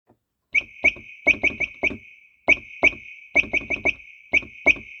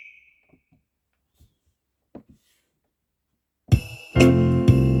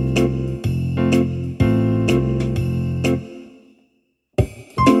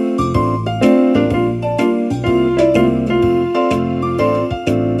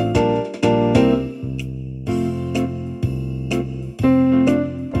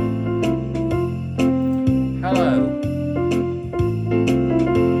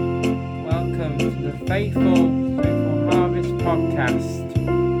Faithful Harvest podcast.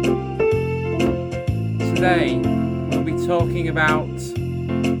 Today we'll be talking about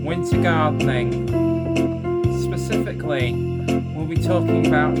winter gardening. Specifically, we'll be talking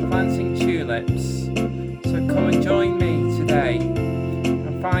about planting tulips. So come and join me today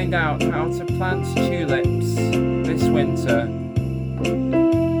and find out how to plant tulips this winter.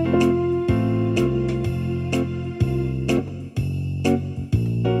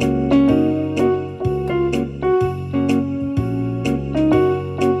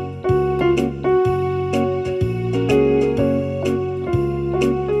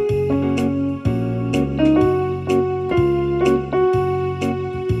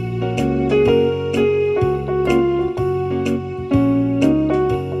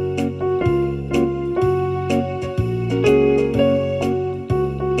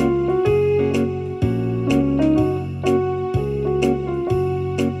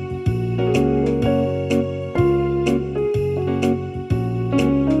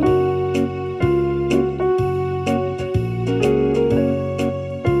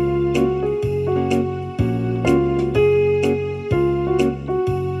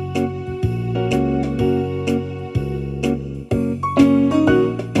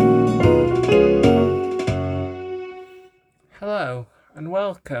 Hello and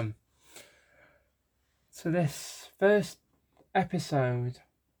welcome to this first episode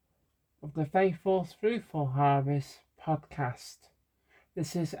of the Fruitful Harvest podcast.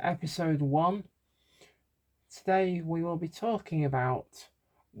 This is episode 1. Today we will be talking about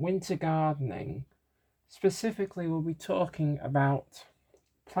winter gardening. Specifically, we'll be talking about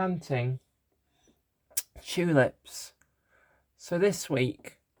planting tulips. So this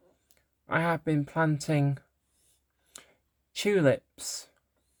week I have been planting tulips.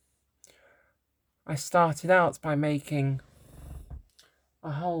 I started out by making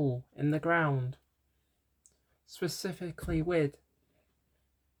a hole in the ground, specifically with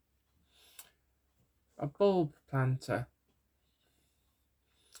a bulb planter.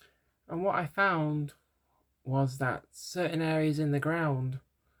 And what I found was that certain areas in the ground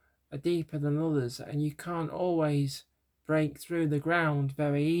are deeper than others, and you can't always break through the ground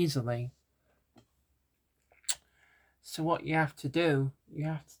very easily. So what you have to do, you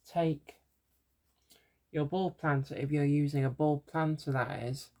have to take your bulb planter, if you're using a bulb planter that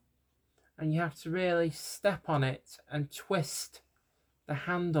is, and you have to really step on it and twist the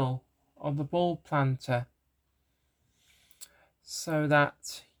handle of the bulb planter so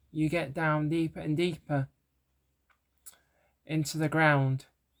that you get down deeper and deeper into the ground.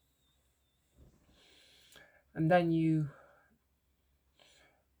 And then you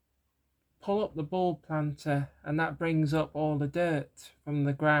pull up the bulb planter, and that brings up all the dirt from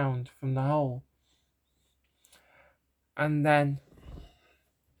the ground, from the hole. And then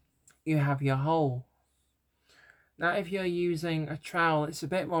you have your hole. Now if you're using a trowel, it's a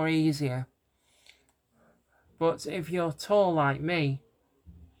bit more easier. But if you're tall like me,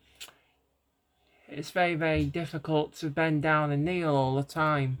 it's very, very difficult to bend down and kneel all the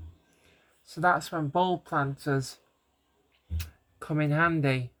time. So that's when bulb planters come in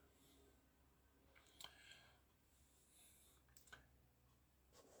handy.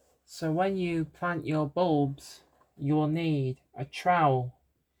 So when you plant your bulbs, you will need a trowel.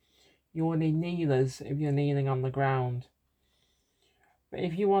 You will need kneelers if you're kneeling on the ground. But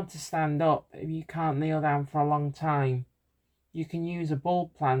if you want to stand up, if you can't kneel down for a long time, you can use a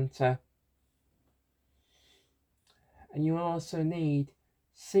bulb planter. And you will also need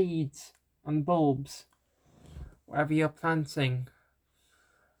seeds and bulbs, whatever you're planting.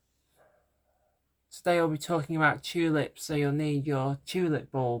 Today I'll be talking about tulips, so you'll need your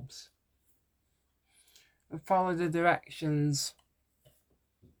tulip bulbs. And follow the directions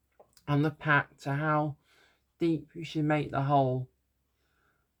on the pack to how deep you should make the hole.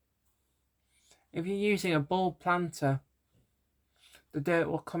 If you're using a bulb planter, the dirt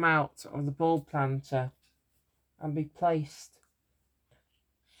will come out of the bulb planter and be placed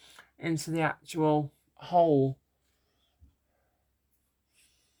into the actual hole,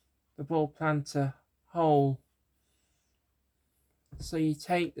 the bulb planter hole. So you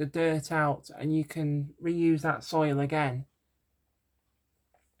take the dirt out and you can reuse that soil again.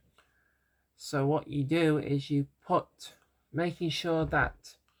 So what you do is you put, making sure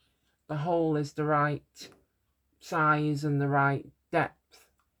that the hole is the right size and the right depth,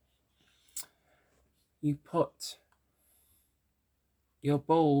 you put your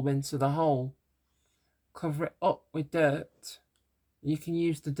bulb into the hole, cover it up with dirt. You can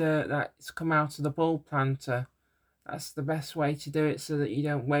use the dirt that's come out of the bulb planter. That's the best way to do it so that you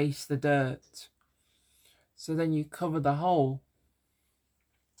don't waste the dirt. So then you cover the hole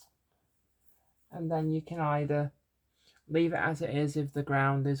and then you can either leave it as it is if the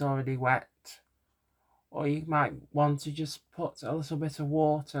ground is already wet, or you might want to just put a little bit of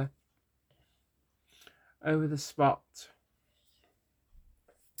water over the spot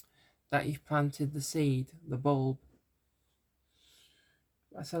that you've planted the seed, the bulb.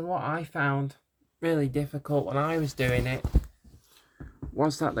 So what I found really difficult when I was doing it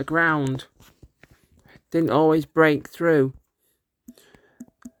was that the ground didn't always break through.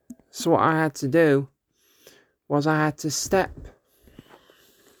 So what I had to do was I had to step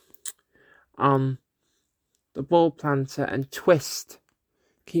on the bulb planter and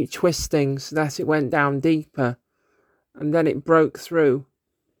keep twisting so that it went down deeper, and then it broke through,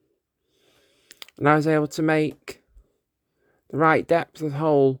 and I was able to make the right depth of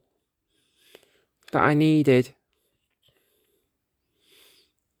hole that I needed.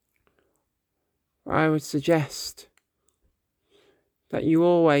 I would suggest that you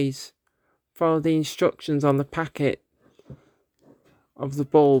always follow the instructions on the packet of the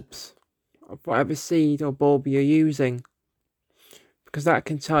bulbs, of whatever seed or bulb you're using, because that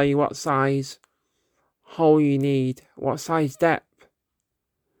can tell you what size hole you need, what size depth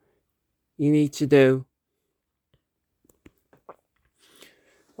you need to do.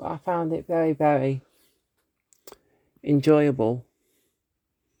 But I found it very, very enjoyable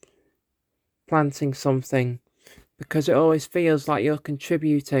planting something, because it always feels like you're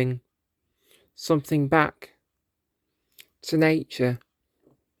contributing something back to nature,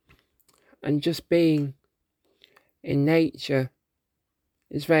 and just being in nature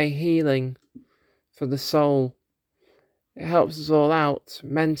is very healing for the soul. It helps us all out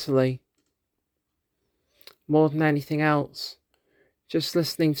mentally more than anything else. Just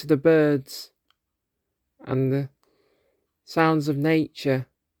listening to the birds and the sounds of nature,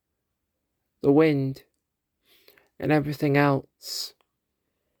 the wind and everything else.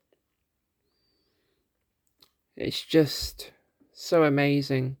 It's just so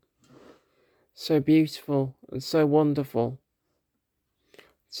amazing, so beautiful and so wonderful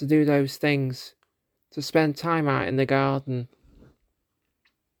to do those things, to spend time out in the garden.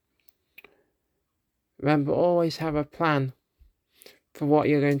 Remember, always have a plan for what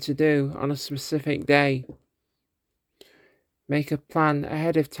you're going to do on a specific day. Make a plan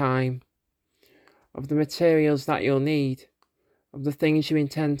ahead of time of the materials that you'll need, of the things you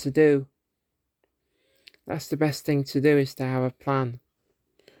intend to do. That's the best thing to do, is to have a plan,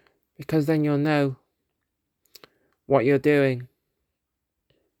 because then you'll know what you're doing.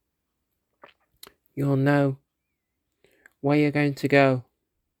 You'll know where you're going to go.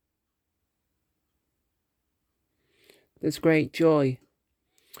 There's great joy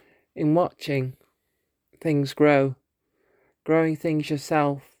in watching things grow, growing things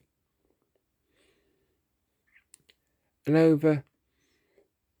yourself. And over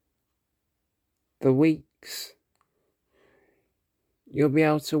the weeks, you'll be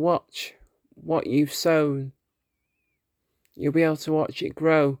able to watch what you've sown. You'll be able to watch it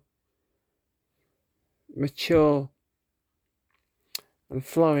grow, mature, and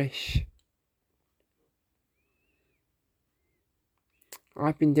flourish.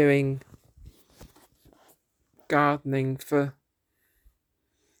 I've been doing gardening for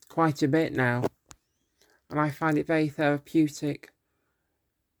quite a bit now, and I find it very therapeutic,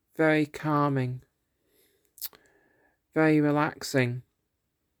 very calming, very relaxing.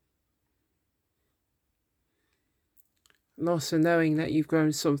 And also knowing that you've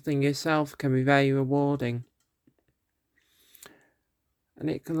grown something yourself can be very rewarding. And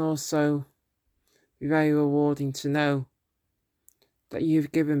it can also be very rewarding to know that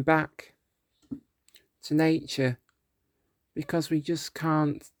you've given back to nature, because we just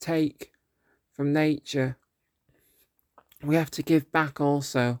can't take from nature. We have to give back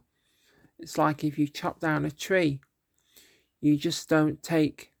also. It's like if you chop down a tree, you just don't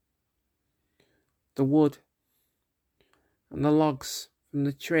take the wood and the logs from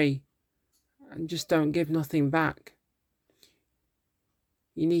the tree and just don't give nothing back.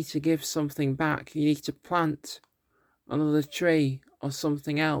 You need to give something back. You need to plant another tree or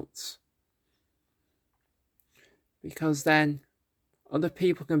something else, because then other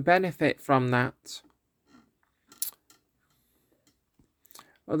people can benefit from that.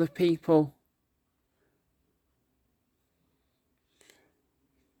 Other people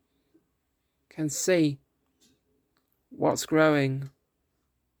can see what's growing.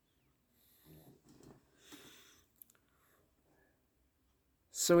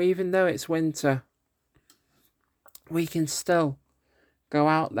 So even though it's winter, we can still go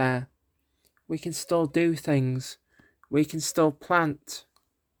out there. We can still do things. We can still plant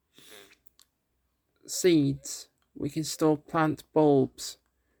seeds. We can still plant bulbs.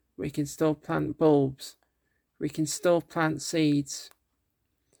 We can still plant bulbs. We can still plant seeds.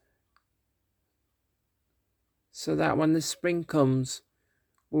 So that when the spring comes,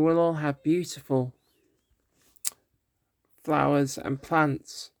 we will all have beautiful flowers and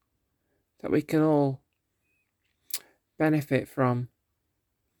plants that we can all benefit from.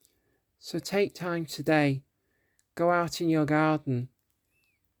 So take time today, go out in your garden,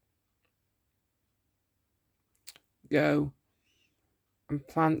 go and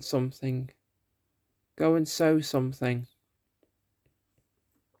plant something, go and sow something,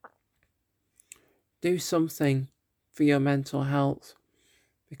 do something for your mental health,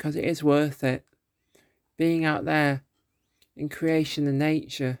 because it is worth it. Being out there in creation and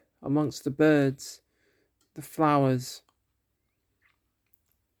nature, amongst the birds, the flowers,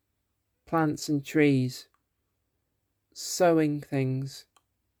 plants and trees, sowing things,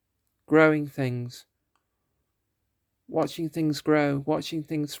 growing things, watching things grow, watching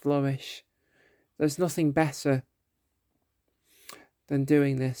things flourish. There's nothing better than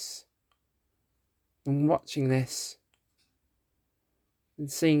doing this, than watching this, and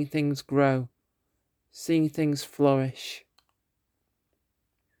seeing things grow, seeing things flourish.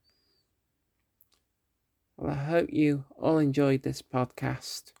 Well, I hope you all enjoyed this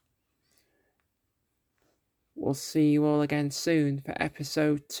podcast. We'll see you all again soon for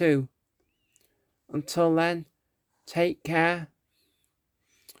episode 2. Until then, take care,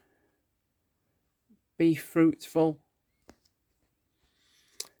 be fruitful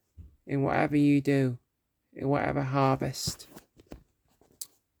in whatever you do, in whatever harvest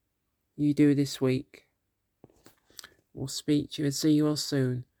you do this week. We'll speak to you and see you all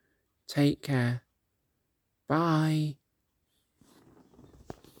soon. Take care. Bye.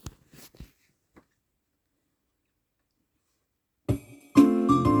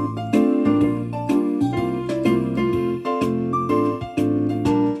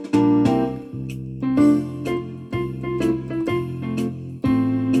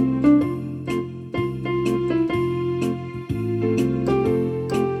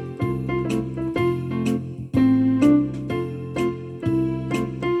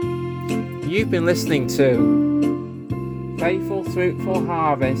 You've been listening to Faithful Fruitful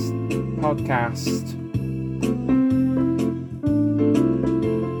Harvest podcast.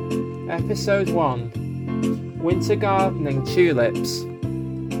 Episode 1, Winter Gardening Tulips.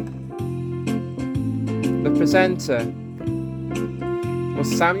 The presenter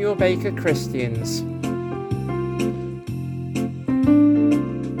was Samuel Baker Christians.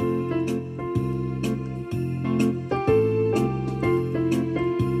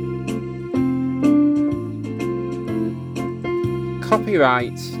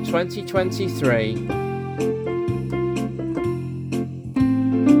 Copyright 2023